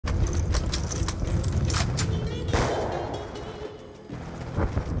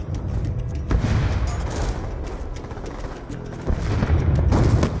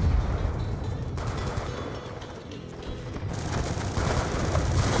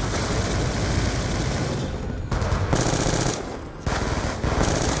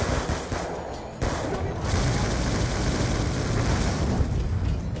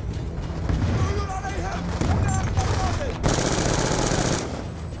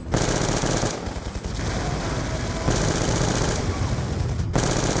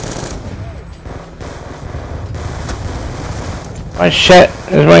Oh shit,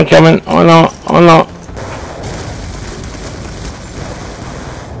 there's one coming. Oh no, oh no.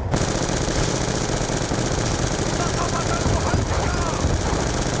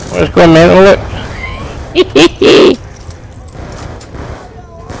 What's going mental, look?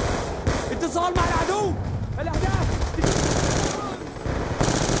 اتصال مع العدو. الأهداف.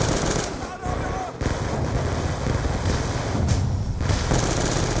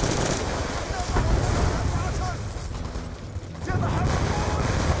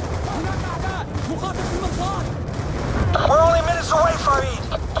 We're only minutes away, Farid.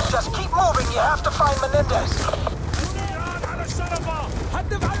 Just keep moving. You have to find Menendez.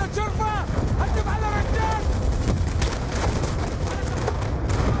 هدف على الجرفة. هدف على رجال.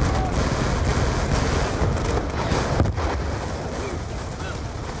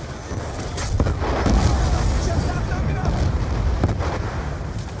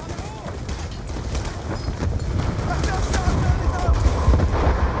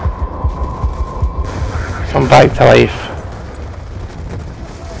 Come back to life.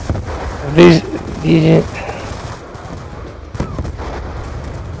 These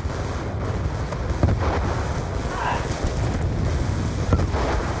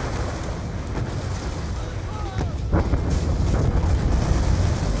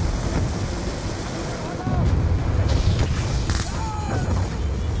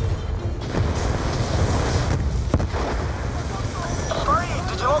Farid,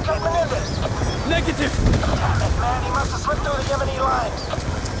 did you locate Menendez? Negative. Man, he must have slipped through the Yemeni lines.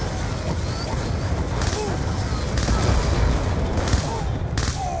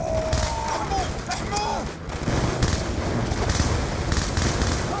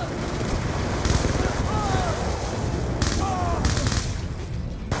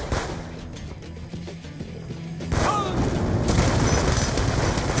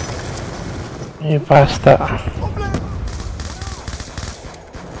 you bastard.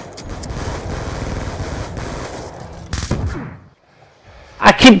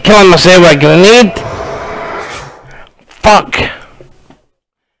 I keep killing myself with a grenade. Fuck.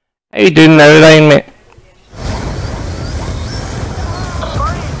 How you doing now, Ryan, mate?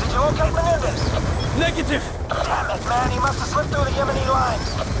 Farid, did you locate Menendez? Negative. Damn it, man, he must have slipped through the Yemeni lines.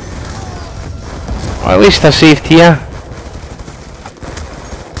 Or at least they're safe here.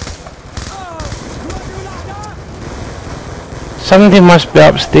 Somebody must be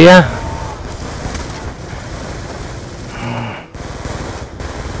upstairs.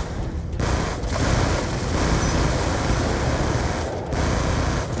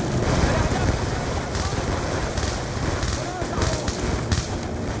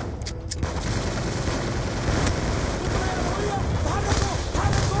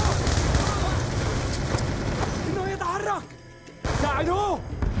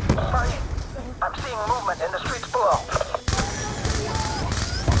 Farid, I'm seeing movement in the streets below.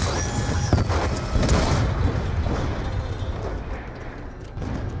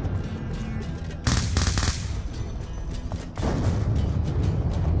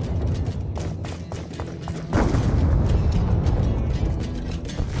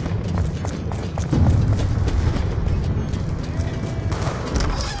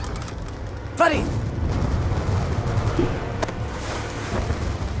 Farid.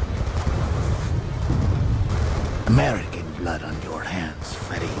 American blood on your hands,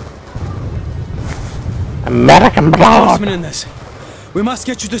 Farid. American blood. Menendez. We must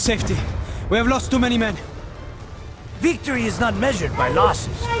get you to safety. We have lost too many men. Victory is not measured by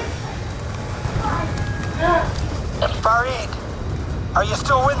losses. Farid, are you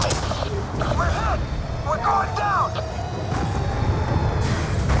still with me? We're hit! We're going down!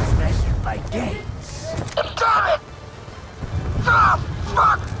 It's measured by gains. Damn it! Ah,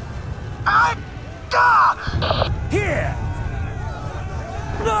 fuck! Here!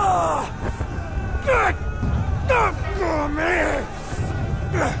 No! Good! Don't go, man!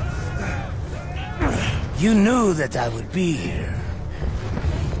 You knew that I would be here.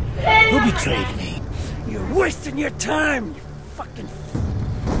 Who betrayed me? You're wasting your time, you fucking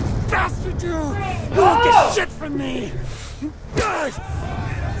bastard, you! You won't get shit from me! Guys!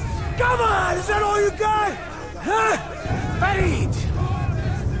 Come on! Is that all you got? Huh? Farid!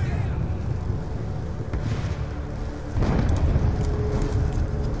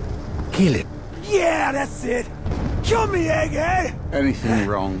 Kill it. Yeah, that's it. Kill me, egghead. Anything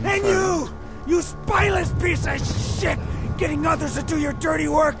wrong? And you spineless piece of shit, getting others to do your dirty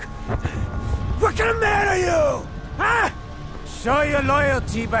work. What kind of man are you? Huh? Show your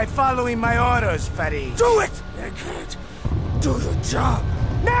loyalty by following my orders, Farid. Do it, egghead. Do your job.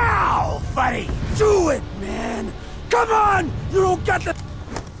 Now, Farid. Do it, man. Come on. You don't got the...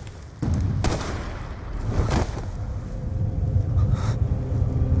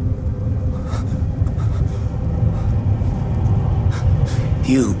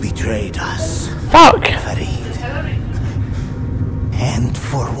 You betrayed us, Fuck! Farid. And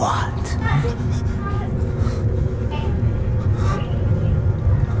for what?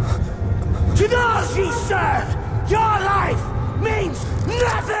 To those you serve, your life means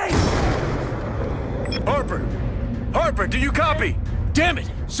nothing! Harper! Harper, do you copy? Damn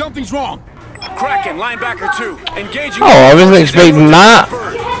it! Something's wrong! Kraken, linebacker 2, engaging... Oh, I wasn't expecting that.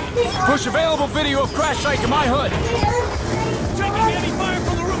 Push available video of crash site to my HUD. Taking heavy fire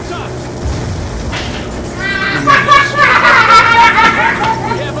from the rooftop.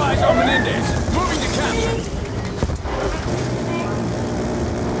 We have eyes on Menendez. Moving to capture.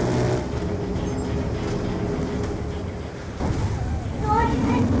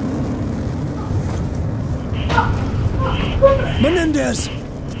 Menendez!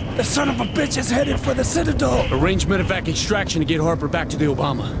 The son of a bitch is headed for the Citadel! Arrange medevac extraction to get Harper back to the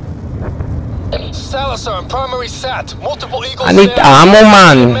Obama. Salazar and primary SAT. Multiple Eagles. I need ammo,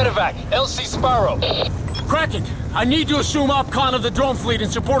 man. Medevac. LC Sparrow. Kraken, I need to assume OPCON of the drone fleet in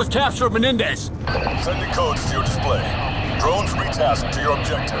support of capture of Menendez. Sending codes to your display. Drones retasked to your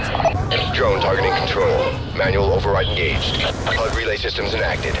objective. Drone targeting control. Manual override engaged. HUD relay systems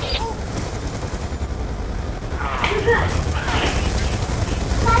enacted.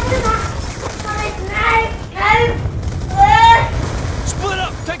 Split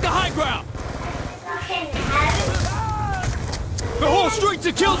up! Take the high ground! The whole street's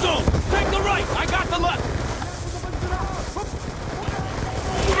a kill zone! Take the right! I got the left!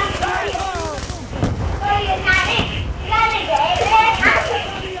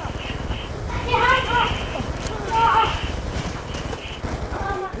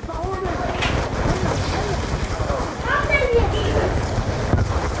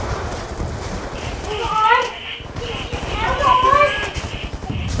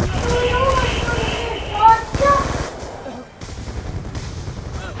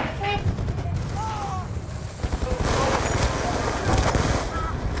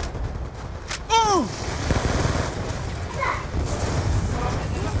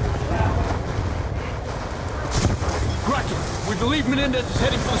 We believe Menendez is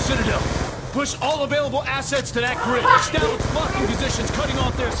heading for the Citadel. Push all available assets to that grid. Establish blocking positions, cutting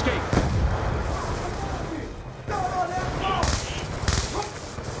off their escape.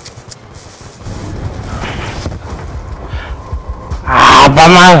 Ah,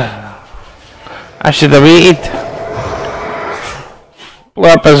 bummer. I should have waited. Blew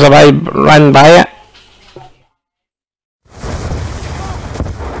up as I ran by it.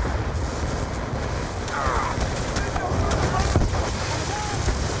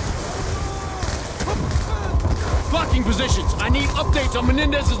 Blocking positions. I need updates on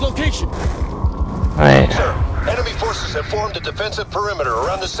Menendez's location. Right. Sir, enemy forces have formed a defensive perimeter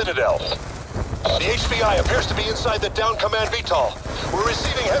around the Citadel. The HVI appears to be inside the down command VTOL. We're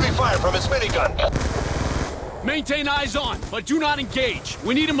receiving heavy fire from its minigun. Maintain eyes on, but do not engage.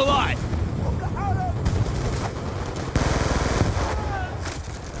 We need him alive.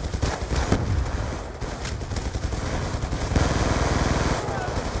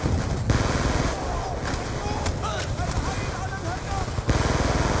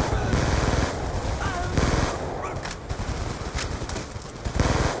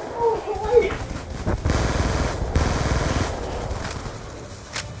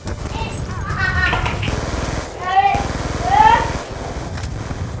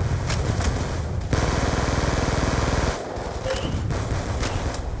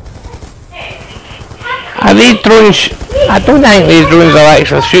 Are these drones? I don't think these drones are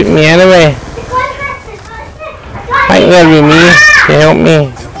actually shooting me anyway. I think they're with me to help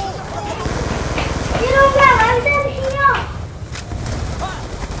me.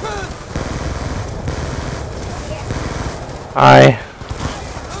 Aye.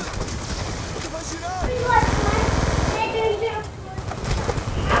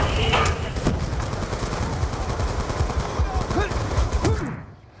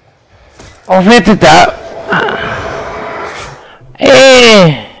 Oh, where did that?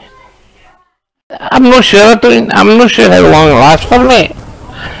 I'm not sure. I'm not sure how long it lasts for me.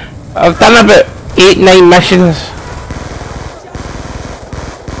 I've done about 8-9 missions.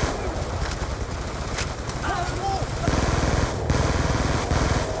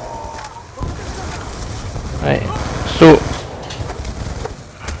 Right. So.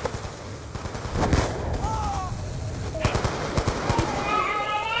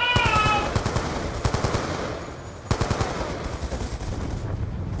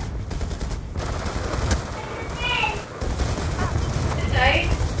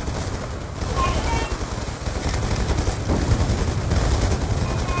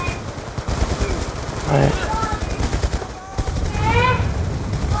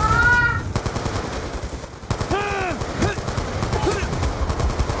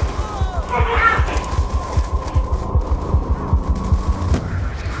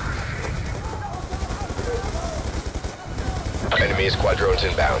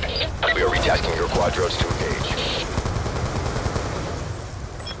 drones inbound. We are retasking your quadros to engage.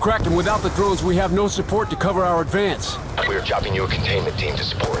 Kraken, without the drones, we have no support to cover our advance. We are chopping you a containment team to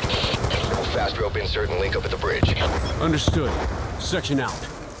support. We'll fast rope insert and link up at the bridge. Understood. Section out.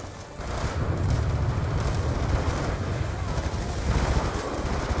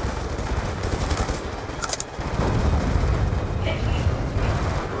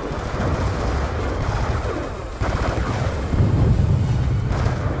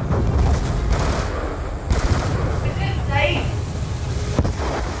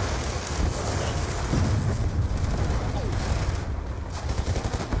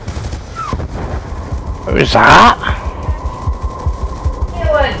 What was that?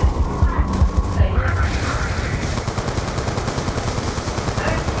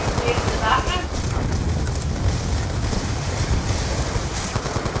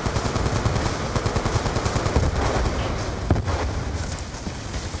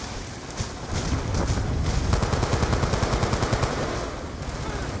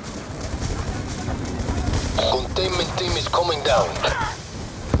 Containment team is coming down.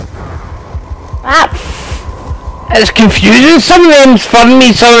 It's confusing. Some of them's for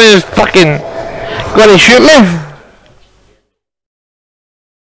me, some of them's fucking gonna shoot me.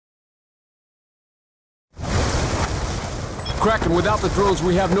 Kraken, without the drones,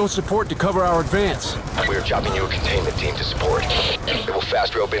 we have no support to cover our advance. We are chopping you a containment team to support. It will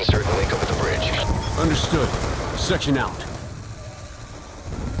fast rope insert and link up at the bridge. Understood. Section out.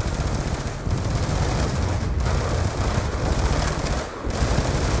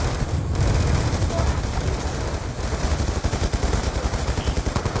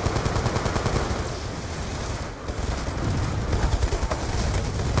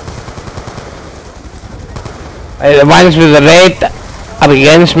 Hey, the ones with the red are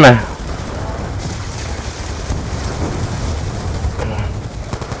against me.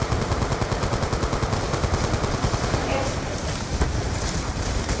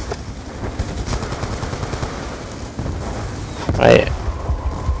 Right.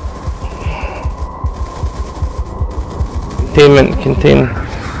 Containment, contain.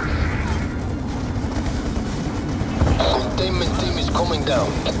 Containment team is coming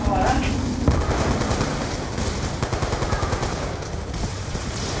down.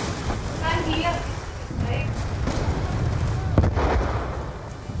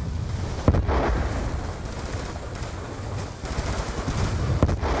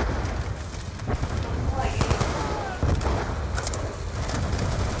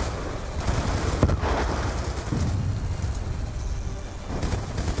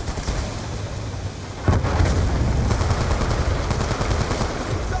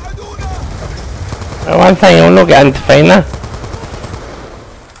 One thing, you'll not get into find her.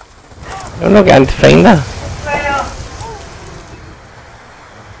 You'll not get into find her.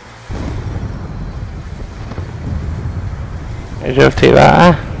 You just take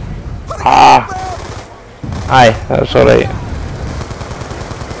that, eh? Ah! Aye, that's alright.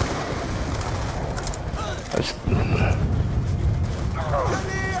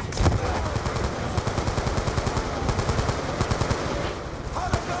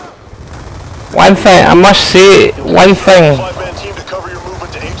 One thing, I must say, one thing. 5-man team to cover your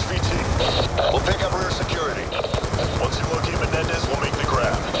movement to HVT. We'll pick up rear security. Once you locate Menendez, we'll make the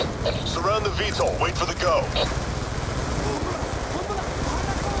grab. Surround the VTOL, wait for the go.